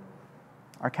COVID,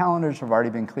 our calendars have already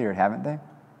been cleared, haven't they?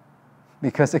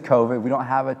 Because of COVID, we don't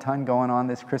have a ton going on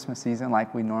this Christmas season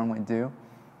like we normally do.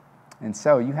 And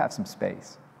so you have some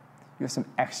space. You have some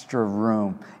extra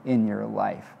room in your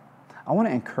life. I want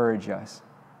to encourage us.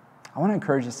 I want to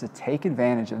encourage us to take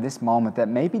advantage of this moment that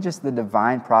may be just the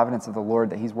divine providence of the Lord,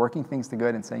 that He's working things to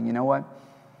good and saying, you know what?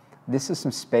 This is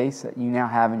some space that you now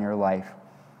have in your life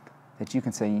that you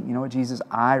can say, you know what, Jesus,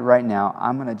 right now,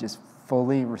 I'm going to just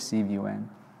fully receive you in.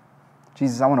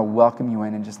 Jesus, I want to welcome you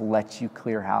in and just let you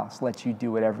clear house, let you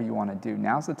do whatever you want to do.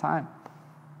 Now's the time.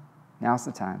 Now's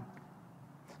the time.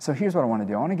 So here's what I want to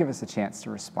do. I want to give us a chance to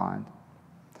respond.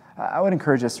 I would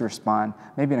encourage us to respond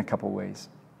maybe in a couple ways.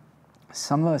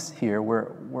 Some of us here,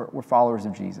 we're followers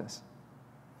of Jesus.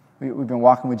 We've been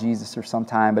walking with Jesus for some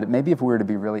time, but maybe if we were to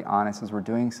be really honest, as we're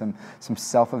doing some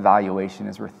self-evaluation,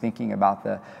 as we're thinking about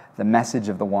the message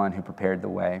of the one who prepared the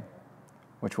way,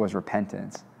 which was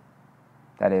repentance,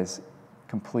 that is,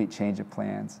 complete change of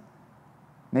plans.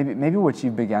 Maybe what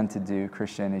you've begun to do,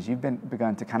 Christian, is you've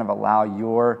begun to kind of allow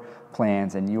your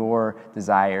plans and your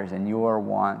desires and your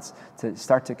wants to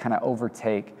start to kind of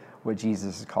overtake what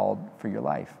Jesus has called for your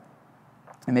life.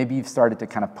 And maybe you've started to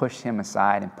kind of push him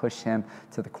aside and push him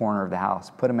to the corner of the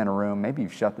house, put him in a room. Maybe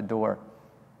you've shut the door.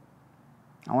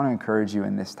 I want to encourage you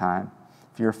in this time,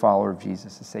 if you're a follower of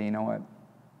Jesus, to say, you know what,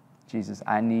 Jesus,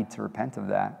 I need to repent of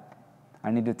that. I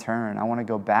need to turn. I want to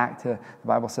go back to, the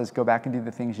Bible says, go back and do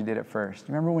the things you did at first.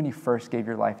 You remember when you first gave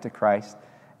your life to Christ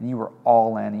and you were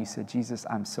all in and you said, Jesus,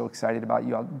 I'm so excited about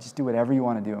you. I'll just do whatever you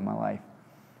want to do in my life.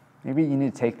 Maybe you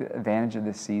need to take advantage of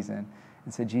this season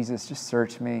and say, Jesus, just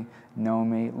search me, know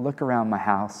me, look around my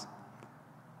house.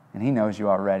 And He knows you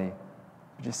already.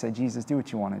 But just say, Jesus, do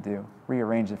what you want to do.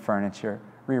 Rearrange the furniture,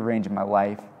 rearrange my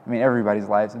life. I mean, everybody's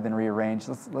lives have been rearranged.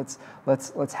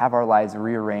 Let's have our lives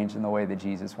rearranged in the way that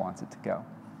Jesus wants it to go.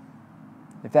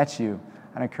 If that's you,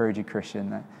 I'd encourage you,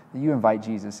 Christian, that you invite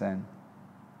Jesus in.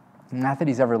 Not that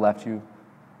He's ever left you,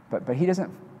 but He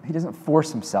doesn't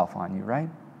force Himself on you, right?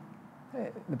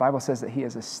 The Bible says that He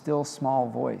has a still small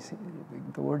voice.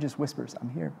 The Lord just whispers, I'm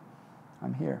here.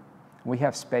 I'm here. We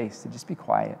have space to just be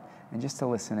quiet and just to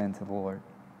listen in to the Lord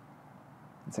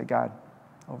and say, God,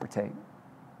 overtake.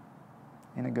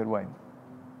 In a good way.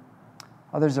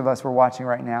 Others of us, we're watching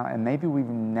right now, and maybe we've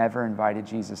never invited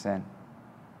Jesus in.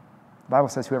 The Bible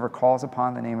says, whoever calls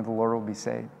upon the name of the Lord will be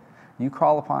saved. You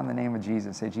call upon the name of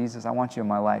Jesus. Say, Jesus, I want you in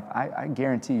my life. I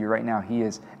guarantee you right now, He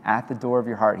is at the door of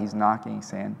your heart. He's knocking, He's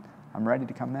saying, I'm ready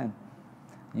to come in.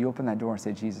 You open that door and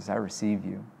say, Jesus, I receive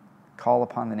you. Call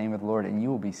upon the name of the Lord, and you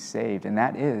will be saved. And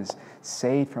that is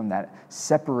saved from that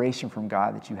separation from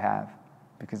God that you have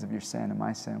because of your sin and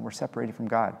my sin. We're separated from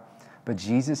God. But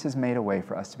Jesus has made a way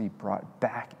for us to be brought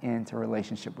back into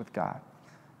relationship with God.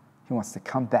 He wants to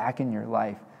come back in your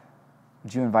life.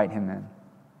 Would you invite Him in?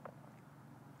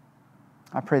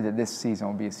 I pray that this season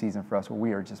will be a season for us where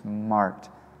we are just marked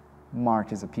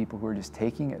as a people who are just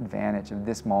taking advantage of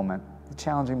this moment, a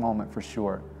challenging moment for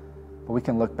sure. But we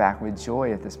can look back with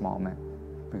joy at this moment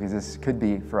because this could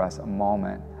be for us a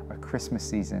moment, a Christmas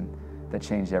season that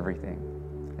changed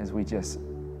everything as we just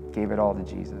gave it all to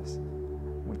Jesus.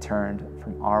 We turned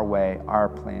from our way, our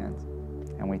plans,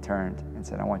 and we turned and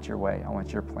said, I want your way, I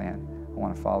want your plan, I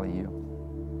want to follow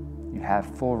you. You have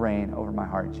full reign over my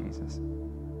heart, Jesus.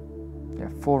 You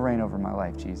have full reign over my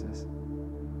life, Jesus.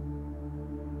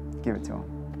 Give it to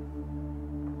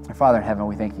Him. Our Father in heaven,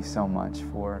 we thank you so much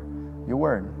for your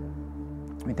word.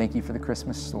 We thank you for the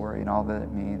Christmas story and all that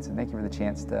it means, and thank you for the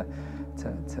chance to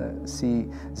see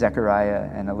Zechariah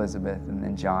and Elizabeth and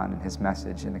then John and his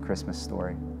message in the Christmas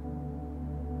story.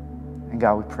 And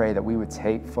God, we pray that we would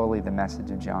take fully the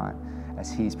message of John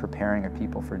as he's preparing a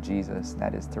people for Jesus,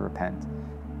 that is to repent.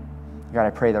 God, I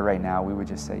pray that right now we would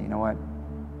just say, you know what?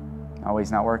 Our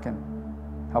way's not working.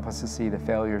 Help us to see the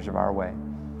failures of our way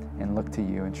and look to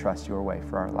you and trust your way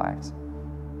for our lives.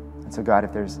 And so God,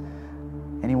 if there's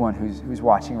anyone who's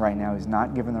watching right now who's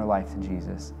not given their life to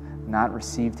Jesus, not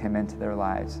received Him into their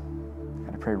lives,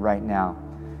 God, I pray right now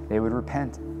they would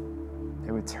repent. They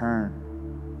they would turn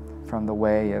from the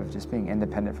way of just being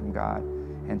independent from God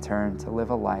and turn to live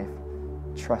a life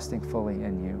trusting fully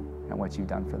in you and what you've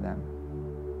done for them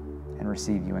and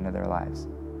receive you into their lives.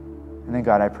 And then,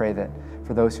 God, I pray that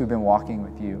for those who've been walking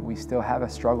with you, we still have a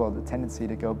struggle, the tendency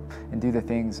to go and do the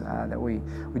things that we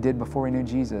did before we knew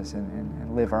Jesus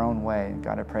and live our own way. And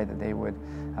God, I pray that they would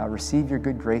receive your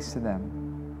good grace to them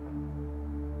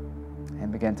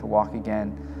and begin to walk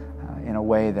again in a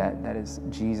way that is,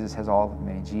 Jesus has all of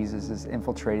me. Jesus has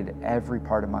infiltrated every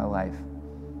part of my life.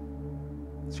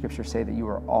 Scriptures say that you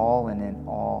are all and in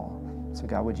all. So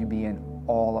God, would you be in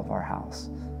all of our house,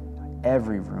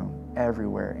 every room,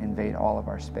 everywhere, invade all of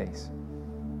our space.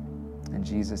 In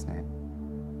Jesus' name,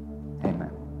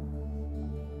 amen.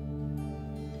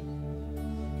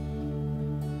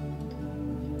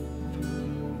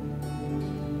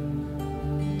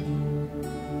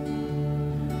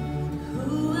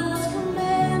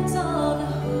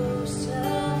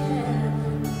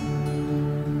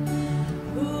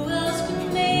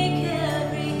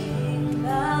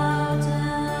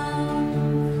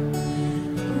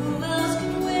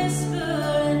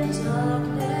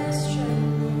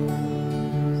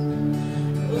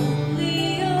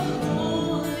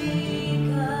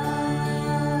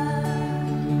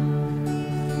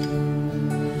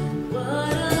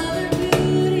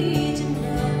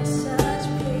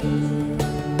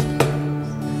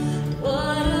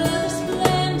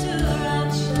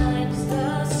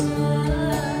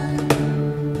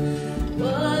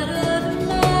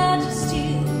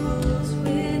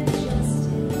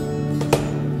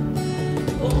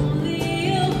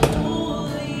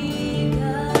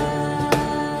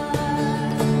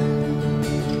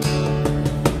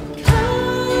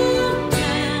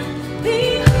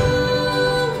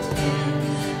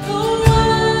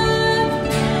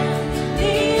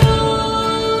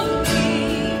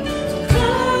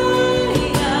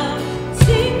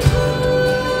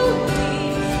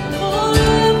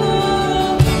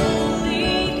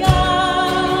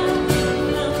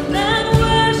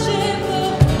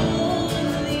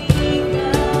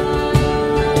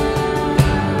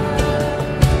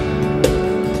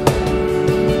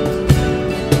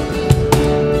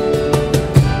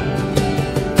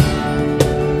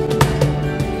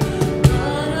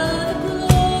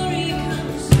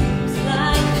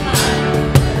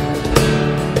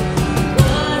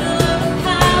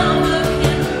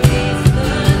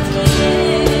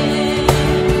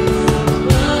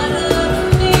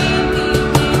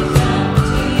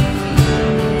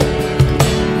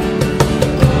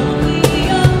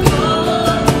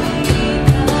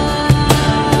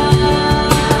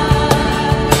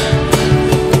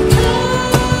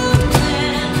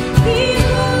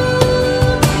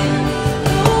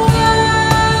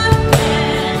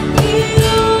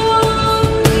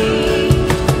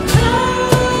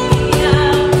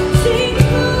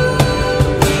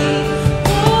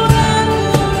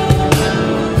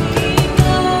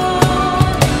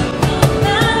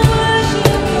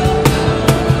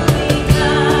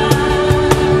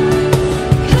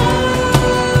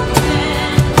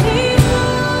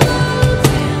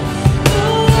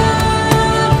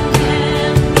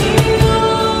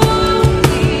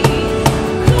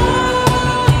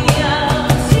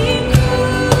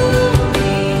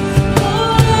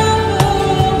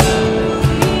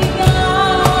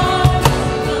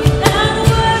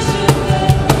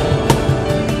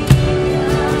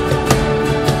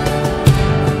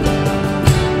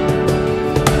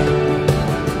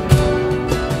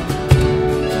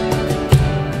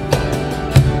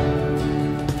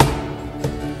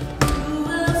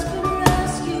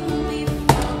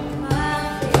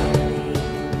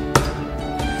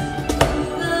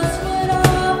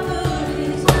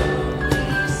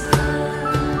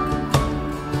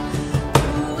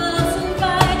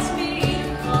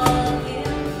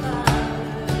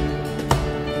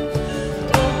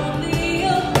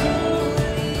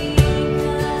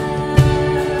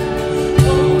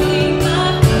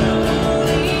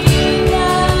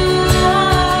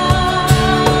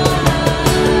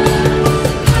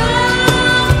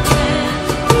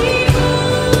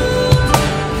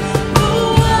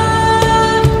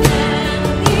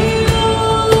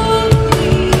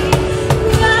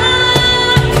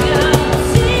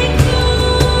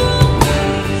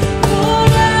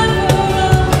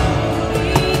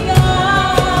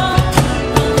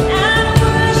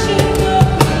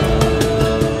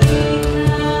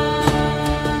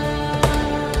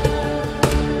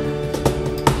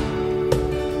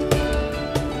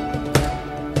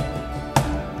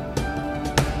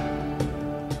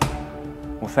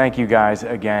 Thank you guys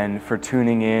again for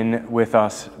tuning in with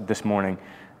us this morning.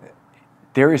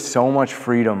 There is so much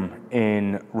freedom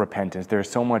in repentance. There's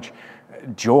so much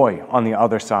joy on the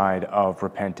other side of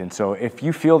repentance. So if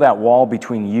you feel that wall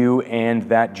between you and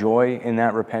that joy in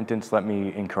that repentance, let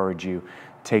me encourage you,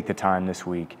 take the time this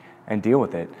week and deal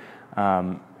with it.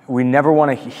 We never want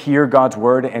to hear God's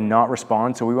word and not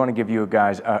respond, so we want to give you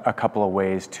guys a couple of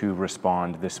ways to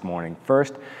respond this morning.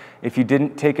 First, if you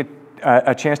didn't take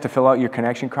a chance to fill out your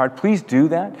connection card, please do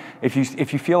that. If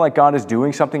you feel like God is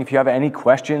doing something, if you have any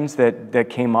questions that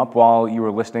came up while you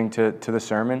were listening to the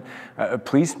sermon,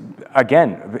 please,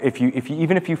 again,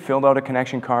 even if you filled out a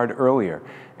connection card earlier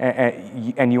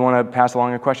and you want to pass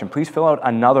along a question, please fill out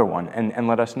another one and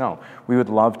let us know. We would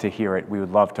love to hear it. We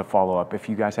would love to follow up. If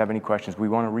you guys have any questions, we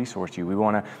want to resource you. We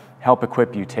want to help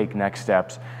equip you take next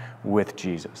steps with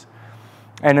Jesus.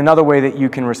 And another way that you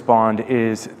can respond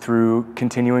is through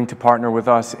continuing to partner with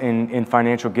us in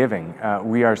financial giving.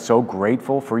 We are so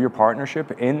grateful for your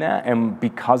partnership in that, and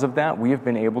because of that, we have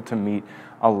been able to meet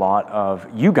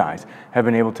you guys have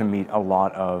been able to meet a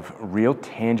lot of real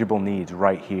tangible needs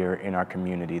right here in our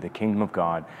community, the Kingdom of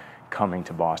God coming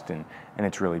to Boston, and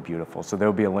it's really beautiful. So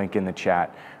there'll be a link in the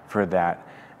chat for that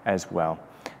as well.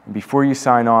 And before you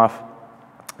sign off,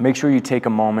 make sure you take a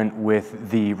moment with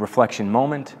the reflection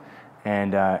moment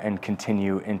and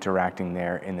continue interacting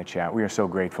there in the chat. We are so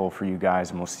grateful for you guys,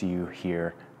 and we'll see you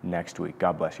here next week.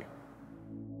 God bless you.